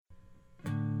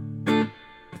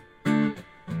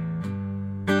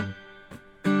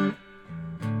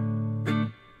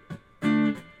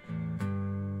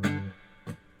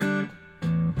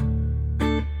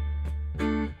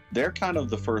They're kind of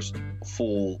the first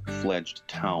full-fledged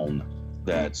town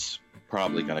that's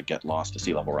probably going to get lost to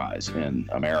sea level rise in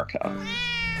America.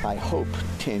 I hope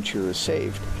Tangier is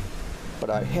saved, but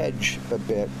I hedge a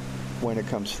bit when it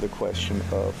comes to the question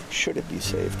of should it be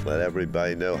saved. Let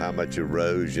everybody know how much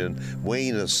erosion. We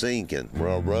ain't sinking,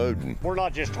 we're eroding. We're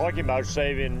not just talking about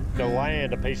saving the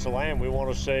land, a piece of land. We want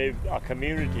to save a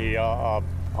community, a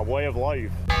way of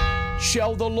life.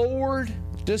 Shall the Lord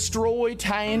destroy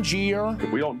Tangier?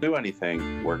 If we don't do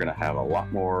anything, we're going to have a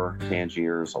lot more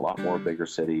Tangiers, a lot more bigger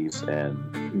cities,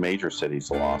 and major cities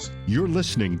lost. You're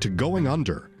listening to Going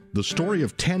Under, the story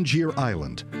of Tangier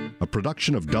Island, a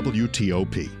production of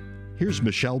WTOP. Here's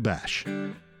Michelle Bash.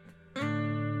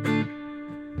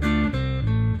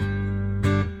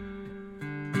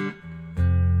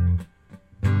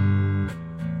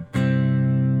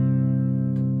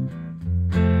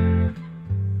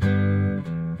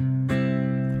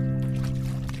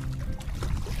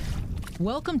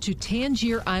 Welcome to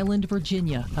Tangier Island,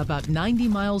 Virginia, about 90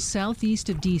 miles southeast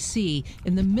of D.C.,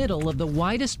 in the middle of the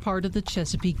widest part of the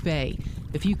Chesapeake Bay.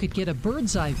 If you could get a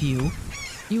bird's eye view,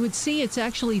 you would see it's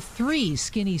actually 3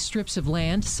 skinny strips of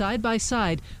land side by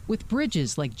side with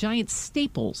bridges like giant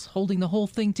staples holding the whole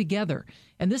thing together.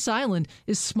 And this island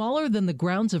is smaller than the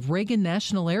grounds of Reagan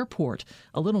National Airport,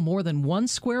 a little more than 1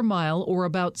 square mile or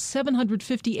about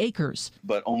 750 acres.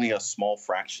 But only a small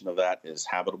fraction of that is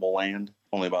habitable land.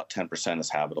 Only about 10% is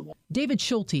habitable. David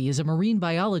Schulte is a marine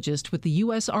biologist with the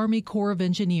U.S. Army Corps of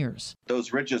Engineers.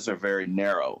 Those ridges are very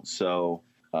narrow, so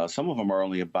some of them are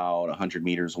only about 100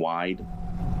 meters wide.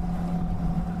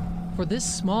 For this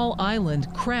small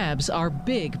island, crabs are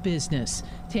big business.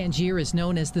 Tangier is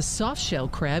known as the soft-shell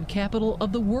crab capital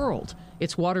of the world.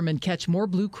 Its watermen catch more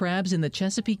blue crabs in the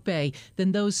Chesapeake Bay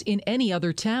than those in any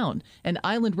other town, and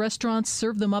island restaurants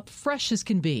serve them up fresh as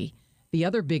can be. The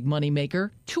other big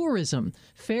moneymaker, tourism.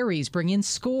 Ferries bring in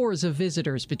scores of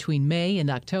visitors between May and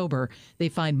October. They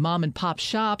find mom-and-pop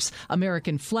shops,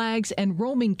 American flags, and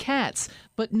roaming cats,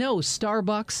 but no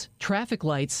Starbucks, traffic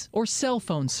lights, or cell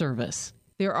phone service.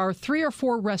 There are 3 or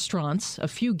 4 restaurants, a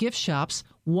few gift shops,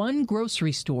 1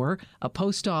 grocery store, a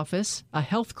post office, a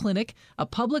health clinic, a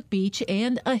public beach,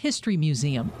 and a history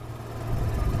museum.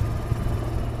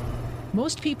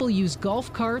 Most people use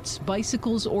golf carts,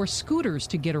 bicycles, or scooters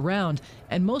to get around,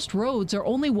 and most roads are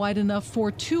only wide enough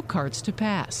for 2 carts to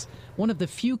pass. One of the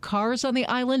few cars on the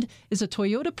island is a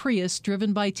Toyota Prius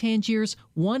driven by Tangier's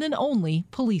one and only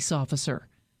police officer.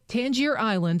 Tangier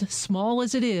Island, small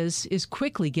as it is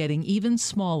quickly getting even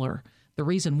smaller. The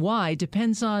reason why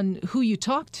depends on who you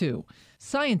talk to.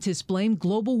 Scientists blame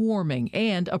global warming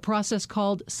and a process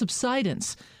called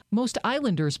subsidence. Most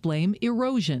islanders blame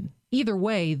erosion. Either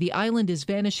way, the island is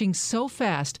vanishing so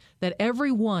fast that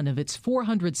every one of its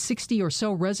 460 or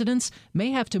so residents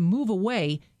may have to move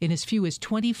away in as few as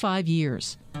 25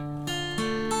 years.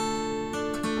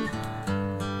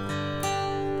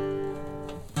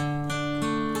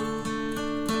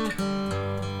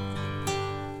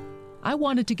 I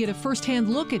wanted to get a first-hand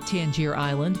look at Tangier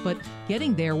Island, but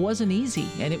getting there wasn't easy,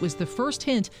 and it was the first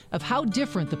hint of how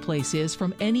different the place is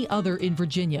from any other in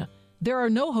Virginia. There are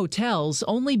no hotels,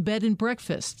 only bed and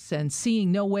breakfasts, and seeing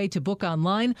no way to book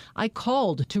online, I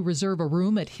called to reserve a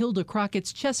room at Hilda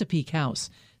Crockett's Chesapeake House.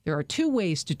 There are 2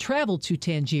 ways to travel to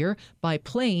Tangier: by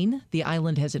plane, the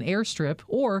island has an airstrip,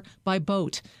 or by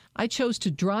boat. I chose to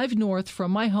drive north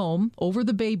from my home, over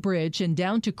the Bay Bridge, and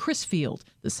down to Crisfield,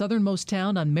 the southernmost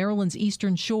town on Maryland's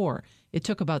eastern shore. It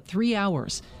took about 3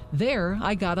 hours. There,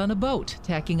 I got on a boat,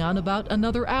 tacking on about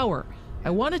another hour.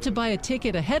 I wanted to buy a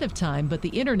ticket ahead of time, but the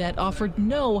internet offered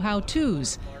no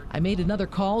how-tos. I made another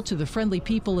call to the friendly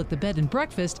people at the bed and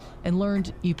breakfast and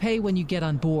learned you pay when you get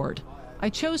on board. I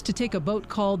chose to take a boat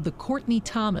called the Courtney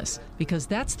Thomas because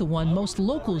that's the one most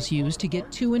locals use to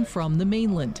get to and from the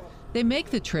mainland. They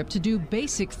make the trip to do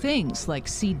basic things like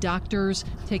see doctors,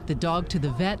 take the dog to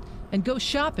the vet, and go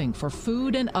shopping for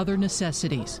food and other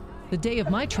necessities. The day of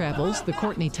my travels, the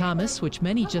Courtney Thomas, which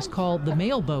many just call the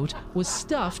mail boat, was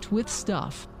stuffed with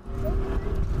stuff.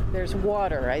 There's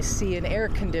water. I see an air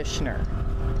conditioner.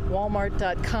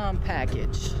 Walmart.com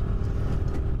package.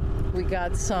 We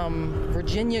got some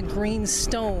Virginia green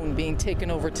stone being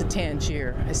taken over to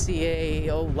Tangier. I see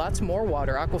lots more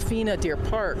water. Aquafina, Deer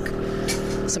Park.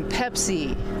 Some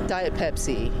Pepsi, Diet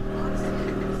Pepsi.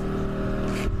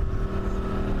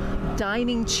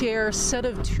 Dining chair, set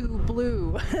of 2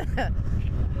 blue.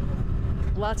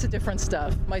 Lots of different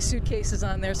stuff. My suitcase is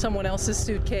on there, someone else's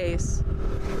suitcase.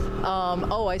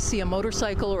 I see a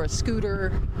motorcycle or a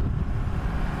scooter.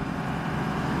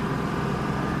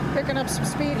 Picking up some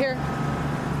speed here.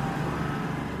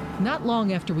 Not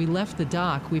long after we left the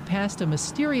dock, we passed a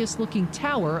mysterious-looking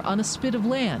tower on a spit of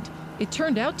land. It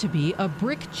turned out to be a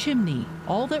brick chimney,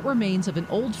 all that remains of an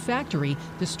old factory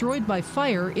destroyed by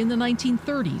fire in the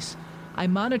 1930s. I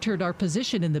monitored our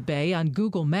position in the bay on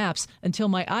Google Maps until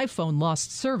my iPhone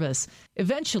lost service.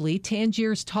 Eventually,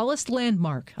 Tangier's tallest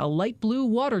landmark, a light blue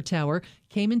water tower,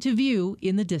 came into view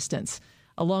in the distance.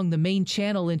 Along the main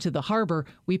channel into the harbor,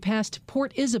 we passed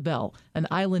Port Isabel, an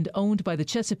island owned by the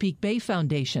Chesapeake Bay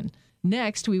Foundation.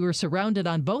 Next, we were surrounded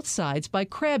on both sides by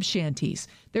crab shanties.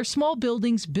 They're small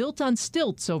buildings built on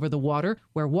stilts over the water,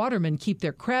 where watermen keep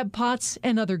their crab pots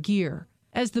and other gear.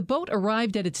 As the boat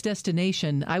arrived at its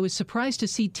destination, I was surprised to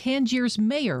see Tangier's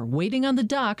mayor waiting on the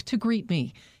dock to greet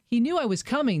me. He knew I was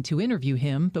coming to interview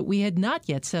him, but we had not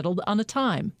yet settled on a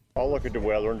time. I'll look at the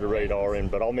weather and the radar,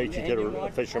 but I'll meet you to the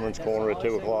Fisherman's Corner at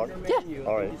 2 o'clock. Yeah.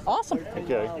 All right. Awesome.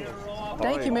 Okay.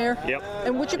 Thank you, Mayor. Yep.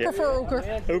 And would you prefer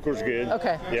Ooker? Ooker's good.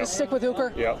 Okay. Yep. Just stick with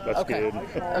Ooker? Yep, that's good.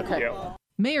 Okay. Yep.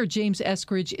 Mayor James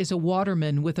Eskridge is a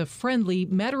waterman with a friendly,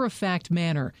 matter-of-fact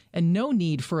manner and no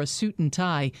need for a suit and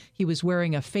tie. He was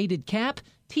wearing a faded cap,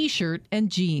 T-shirt,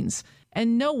 and jeans.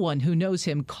 And no one who knows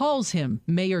him calls him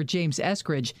Mayor James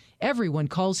Eskridge. Everyone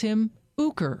calls him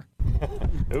Ooker.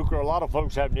 Ooker, a lot of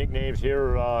folks have nicknames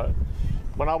here.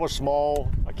 When I was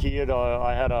small, a kid,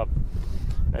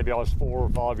 maybe I was 4 or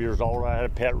 5 years old, I had a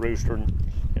pet rooster,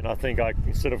 and I think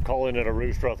instead of calling it a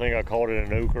rooster, I think I called it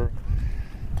an Ooker.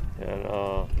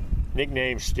 And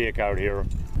nicknames stick out here.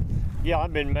 Yeah,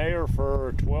 I've been mayor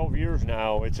for 12 years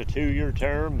now. It's a 2-year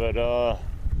term, but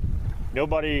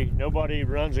nobody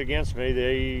runs against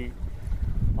me.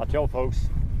 I tell folks,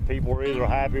 people are either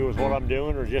happy with what I'm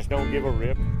doing or just don't give a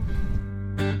rip.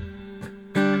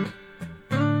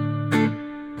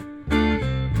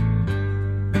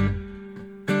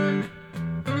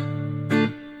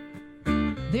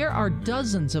 There are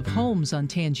dozens of homes on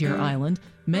Tangier Island.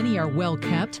 Many are well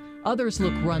kept. Others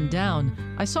look run down.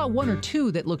 I saw 1 or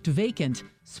 2 that looked vacant.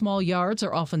 Small yards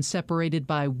are often separated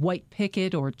by white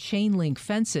picket or chain link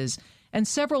fences, and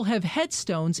several have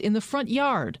headstones in the front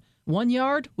yard. One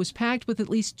yard was packed with at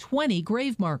least 20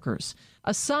 grave markers.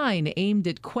 A sign aimed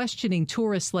at questioning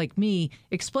tourists like me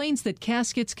explains that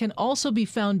caskets can also be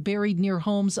found buried near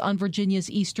homes on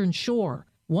Virginia's eastern shore.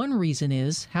 One reason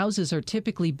is houses are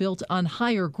typically built on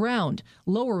higher ground,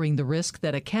 lowering the risk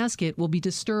that a casket will be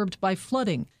disturbed by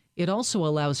flooding. It also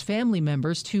allows family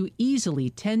members to easily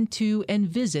tend to and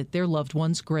visit their loved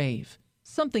one's grave.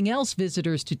 Something else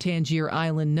visitors to Tangier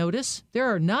Island notice, there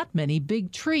are not many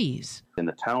big trees. In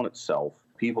the town itself,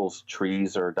 people's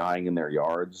trees are dying in their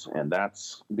yards, and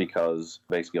that's because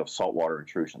basically of saltwater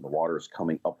intrusion. The water is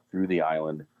coming up through the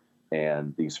island,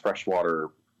 and these freshwater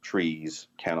trees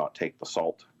cannot take the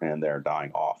salt, and they're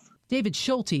dying off. David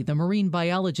Schulte, the marine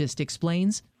biologist,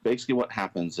 explains. Basically what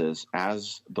happens is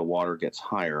as the water gets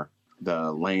higher,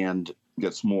 the land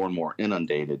gets more and more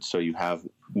inundated. So you have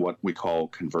what we call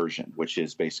conversion, which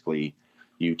is basically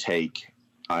you take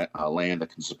a land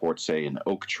that can support, say, an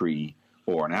oak tree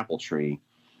or an apple tree,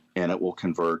 and it will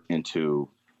convert into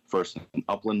first an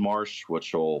upland marsh,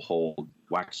 which will hold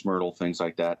wax myrtle, things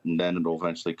like that, and then it'll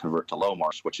eventually convert to low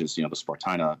marsh, which is, the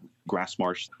Spartina grass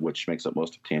marsh, which makes up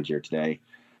most of Tangier today,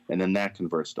 and then that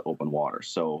converts to open water.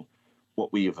 So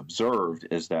what we have observed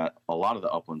is that a lot of the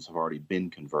uplands have already been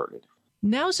converted.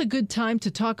 Now's a good time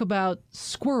to talk about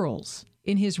squirrels.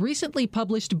 In his recently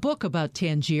published book about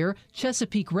Tangier,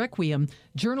 Chesapeake Requiem,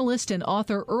 journalist and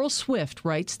author Earl Swift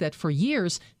writes that for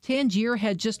years, Tangier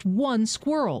had just one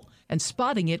squirrel, and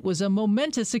spotting it was a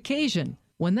momentous occasion.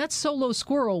 When that solo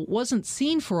squirrel wasn't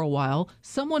seen for a while,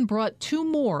 someone brought 2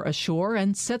 more ashore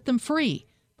and set them free.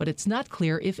 But it's not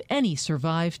clear if any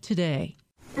survive today.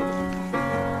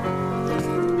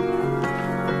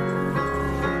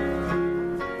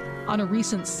 On a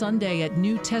recent Sunday at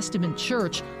New Testament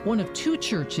Church, one of 2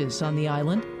 churches on the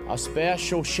island, A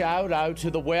special shout out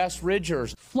to the West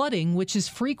Ridgers. Flooding, which is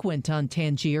frequent on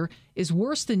Tangier, is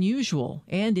worse than usual,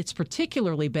 and it's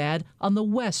particularly bad on the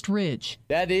West Ridge.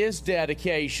 That is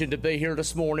dedication to be here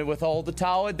this morning with all the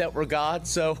talent that we got.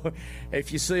 So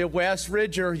if you see a West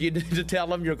Ridger, you need to tell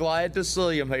them you're glad to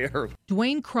see them here.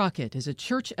 Dwayne Crockett is a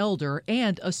church elder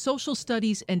and a social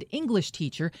studies and English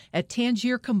teacher at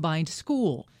Tangier Combined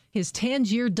School. His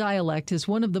Tangier dialect is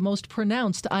one of the most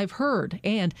pronounced I've heard,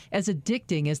 and as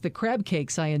addicting as the crab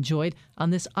cakes I enjoyed on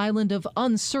this island of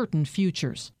uncertain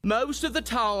futures. Most of the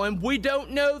time, we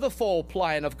don't know the full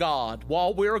plan of God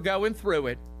while we're going through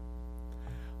it.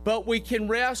 But we can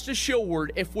rest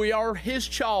assured if we are His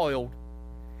child,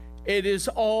 it is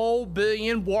all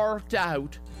being worked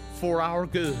out for our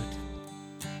good.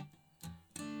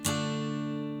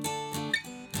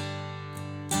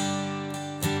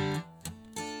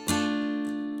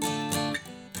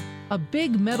 A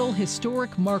big metal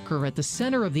historic marker at the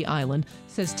center of the island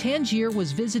says Tangier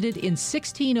was visited in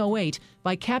 1608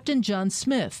 by Captain John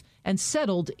Smith and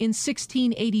settled in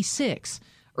 1686.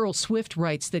 Earl Swift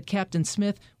writes that Captain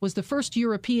Smith was the first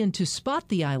European to spot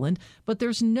the island, but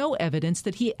there's no evidence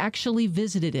that he actually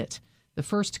visited it. The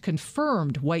first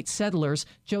confirmed white settlers,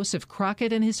 Joseph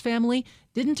Crockett and his family,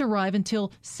 didn't arrive until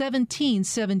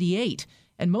 1778,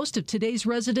 and most of today's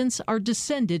residents are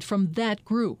descended from that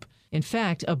group. In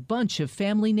fact, a bunch of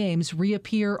family names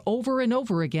reappear over and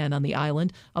over again on the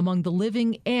island among the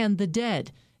living and the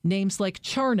dead. Names like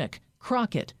Charnock,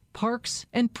 Crockett, Parks,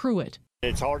 and Pruitt.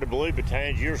 It's hard to believe, but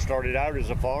Tangier started out as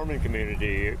a farming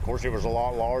community. Of course, it was a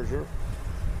lot larger.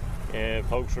 And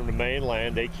folks from the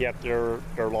mainland, they kept their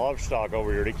livestock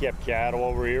over here. They kept cattle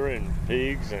over here and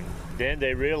pigs. And then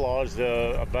they realized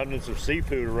the abundance of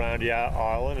seafood around the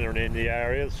island and in the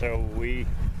area. So we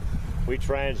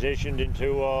transitioned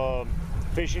into a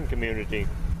fishing community.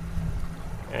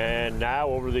 And now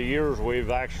over the years, we've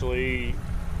actually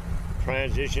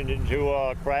transitioned into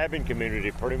a crabbing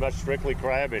community, pretty much strictly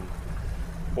crabbing.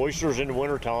 Oysters in the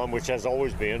wintertime, which has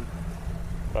always been.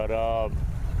 But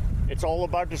it's all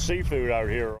about the seafood out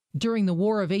here. During the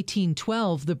War of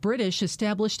 1812, the British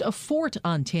established a fort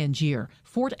on Tangier,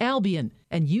 Fort Albion,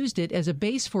 and used it as a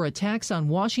base for attacks on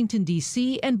Washington,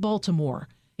 D.C. and Baltimore.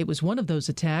 It was one of those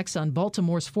attacks on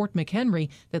Baltimore's Fort McHenry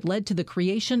that led to the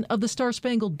creation of the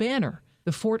Star-Spangled Banner.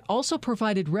 The fort also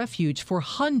provided refuge for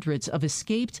hundreds of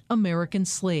escaped American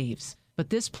slaves.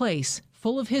 But this place,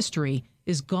 full of history,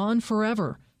 is gone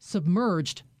forever,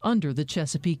 submerged under the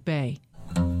Chesapeake Bay.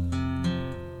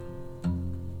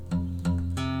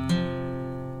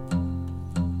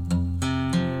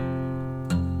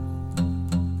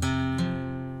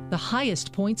 The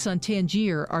highest points on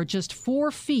Tangier are just 4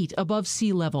 feet above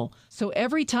sea level, so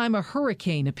every time a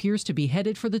hurricane appears to be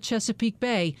headed for the Chesapeake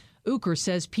Bay, Uker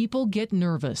says people get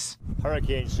nervous.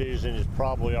 Hurricane season is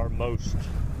probably our most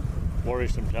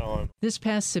worrisome time. This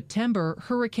past September,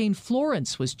 Hurricane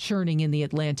Florence was churning in the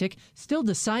Atlantic, still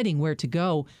deciding where to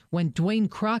go, when Dwayne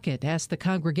Crockett asked the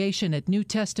congregation at New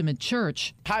Testament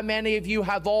Church, How many of you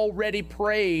have already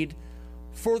prayed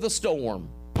for the storm?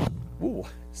 Ooh,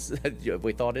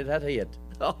 we thought it had hit.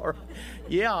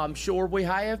 Yeah, I'm sure we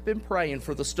have been praying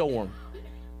for the storm.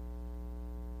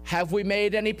 Have we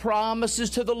made any promises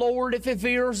to the Lord if it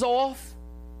veers off?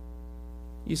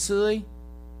 You see,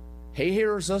 He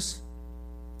hears us.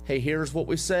 He hears what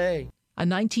we say. A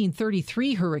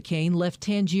 1933 hurricane left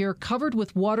Tangier covered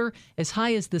with water as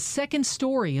high as the second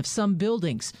story of some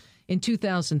buildings. In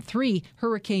 2003,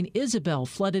 Hurricane Isabel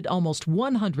flooded almost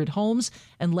 100 homes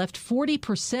and left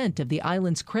 40% of the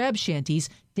island's crab shanties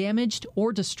damaged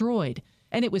or destroyed.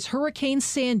 And it was Hurricane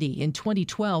Sandy in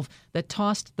 2012 that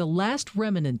tossed the last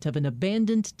remnant of an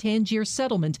abandoned Tangier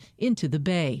settlement into the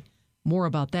bay. More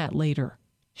about that later.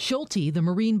 Schulte, the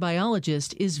marine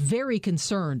biologist, is very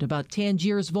concerned about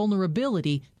Tangier's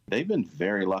vulnerability. They've been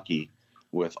very lucky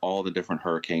with all the different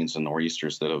hurricanes and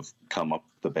nor'easters that have come up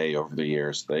the bay over the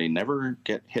years. They never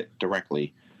get hit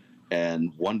directly,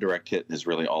 and one direct hit is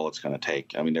really all it's going to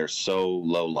take. I mean, they're so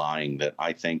low-lying that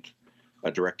I think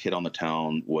a direct hit on the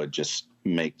town would just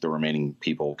make the remaining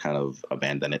people kind of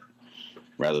abandon it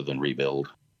rather than rebuild.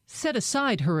 Set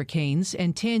aside hurricanes,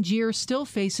 and Tangier still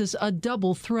faces a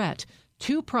double threat.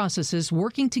 2 processes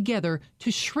working together to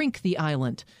shrink the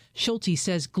island. Schulte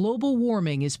says global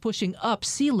warming is pushing up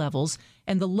sea levels,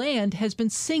 and the land has been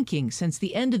sinking since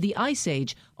the end of the Ice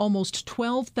Age almost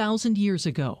 12,000 years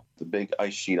ago. The big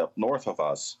ice sheet up north of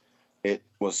us, it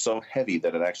was so heavy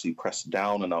that it actually pressed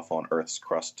down enough on Earth's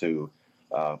crust to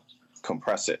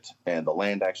compress it, and the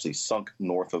land actually sunk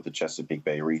north of the Chesapeake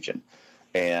Bay region.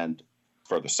 And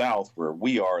further south, where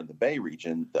we are in the Bay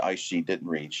region, the ice sheet didn't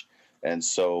reach. And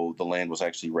so the land was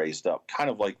actually raised up, kind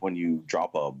of like when you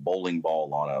drop a bowling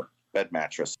ball on a bed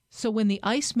mattress. So when the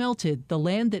ice melted, the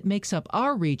land that makes up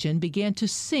our region began to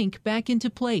sink back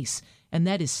into place, and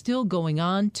that is still going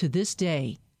on to this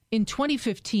day. In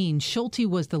 2015, Schulte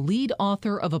was the lead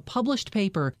author of a published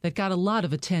paper that got a lot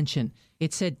of attention.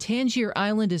 It said Tangier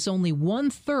Island is only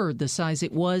 1/3 the size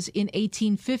it was in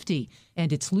 1850,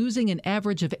 and it's losing an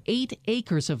average of 8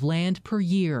 acres of land per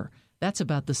year. That's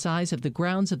about the size of the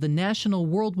grounds of the National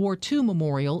World War II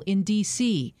Memorial in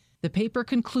D.C. The paper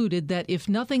concluded that if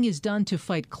nothing is done to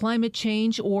fight climate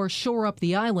change or shore up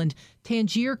the island,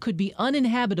 Tangier could be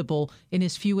uninhabitable in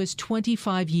as few as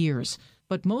 25 years.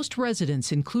 But most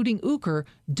residents, including Uker,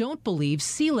 don't believe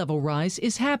sea level rise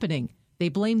is happening. They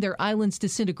blame their island's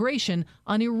disintegration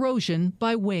on erosion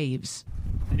by waves.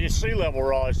 This sea level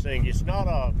rise thing, it's not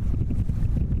a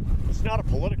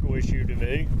political issue to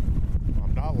me. I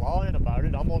I'm not lying about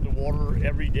it. I'm on the water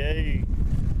every day,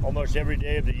 almost every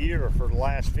day of the year for the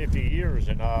last 50 years,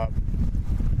 and I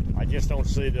just don't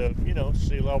see the,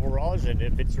 sea level rising.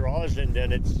 If it's rising,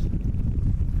 then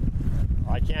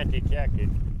I can't detect it.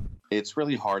 It's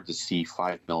really hard to see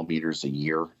 5 millimeters a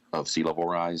year of sea level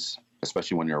rise,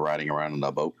 especially when you're riding around in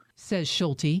a boat. Says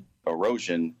Schulte.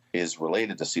 Erosion is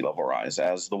related to sea level rise.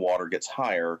 As the water gets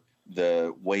higher,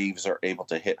 the waves are able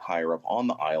to hit higher up on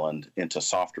the island into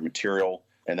softer material,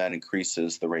 and that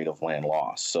increases the rate of land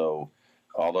loss. So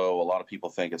although a lot of people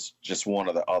think it's just one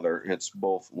or the other, it's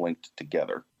both linked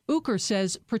together. Uker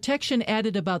says protection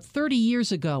added about 30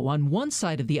 years ago on one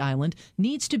side of the island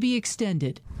needs to be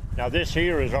extended. Now this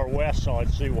here is our west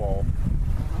side seawall.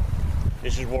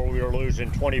 This is where we were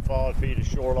losing 25 feet of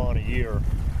shoreline a year.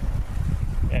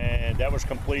 And that was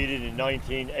completed in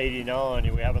 1989,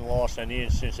 and we haven't lost any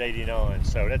since 89.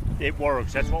 So it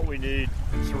works. That's what we need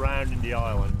surrounding the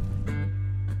island.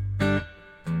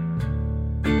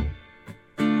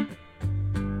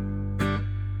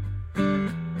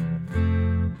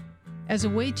 As a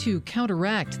way to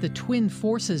counteract the twin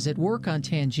forces at work on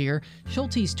Tangier,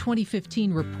 Schulte's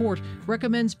 2015 report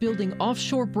recommends building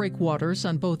offshore breakwaters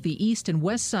on both the east and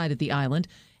west side of the island,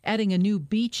 adding a new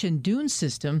beach and dune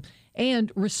system,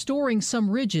 and restoring some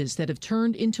ridges that have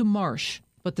turned into marsh.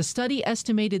 But the study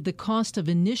estimated the cost of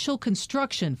initial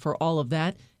construction for all of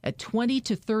that at $20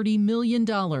 to $30 million,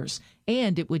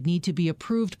 and it would need to be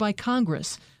approved by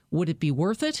Congress. Would it be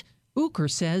worth it?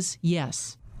 Uker says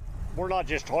yes. We're not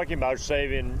just talking about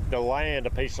saving the land, a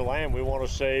piece of land. We want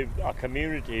to save a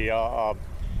community, a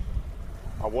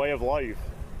way of life.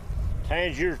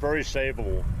 Tangier is very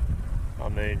savable. I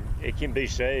mean, it can be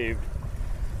saved.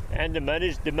 And the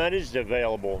money's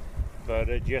available, but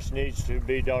it just needs to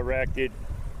be directed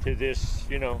to this,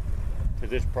 to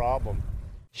this problem.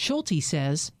 Schulte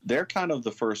says they're kind of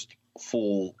the first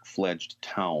full-fledged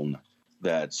town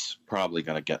that's probably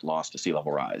going to get lost to sea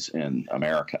level rise in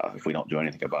America if we don't do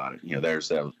anything about it.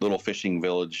 There's a little fishing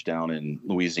village down in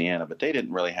Louisiana, but they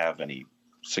didn't really have any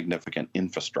significant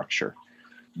infrastructure.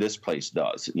 This place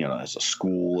does. It has a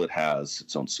school, it has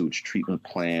its own sewage treatment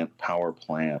plant, power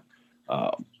plant,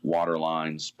 water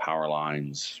lines, power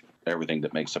lines, everything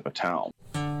that makes up a town.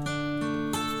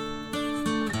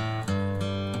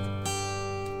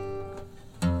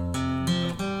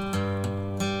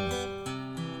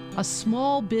 a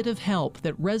small bit of help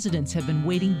that residents have been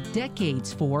waiting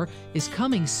decades for is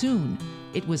coming soon.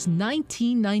 It was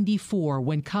 1994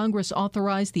 when Congress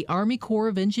authorized the Army Corps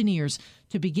of Engineers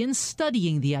to begin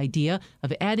studying the idea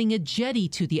of adding a jetty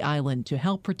to the island to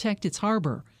help protect its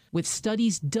harbor. With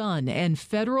studies done and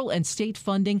federal and state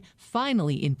funding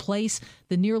finally in place,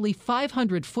 the nearly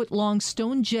 500-foot-long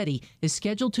stone jetty is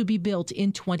scheduled to be built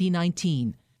in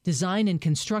 2019. Design and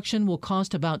construction will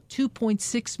cost about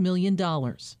 $2.6 million.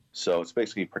 So it's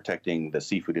basically protecting the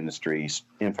seafood industry's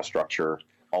infrastructure,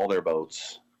 all their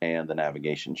boats, and the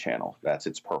navigation channel. That's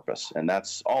its purpose, and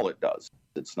that's all it does.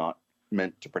 It's not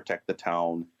meant to protect the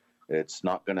town. It's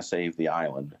not going to save the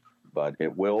island, but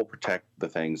it will protect the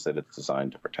things that it's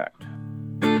designed to protect.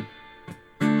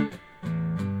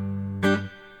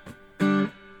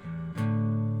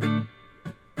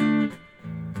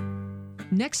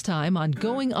 Next time on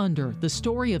Going Under, the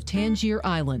story of Tangier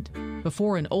Island.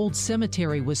 Before an old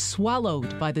cemetery was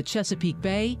swallowed by the Chesapeake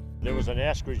Bay, there was an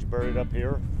ostrich buried up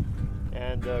here,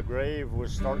 and the grave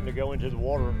was starting to go into the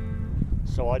water.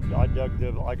 So I dug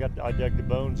the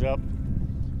bones up,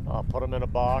 put them in a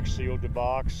box, sealed the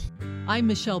box. I'm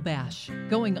Michelle Bash.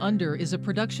 Going Under is a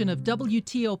production of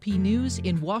WTOP News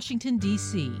in Washington,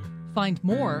 D.C. Find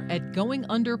more at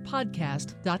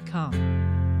goingunderpodcast.com.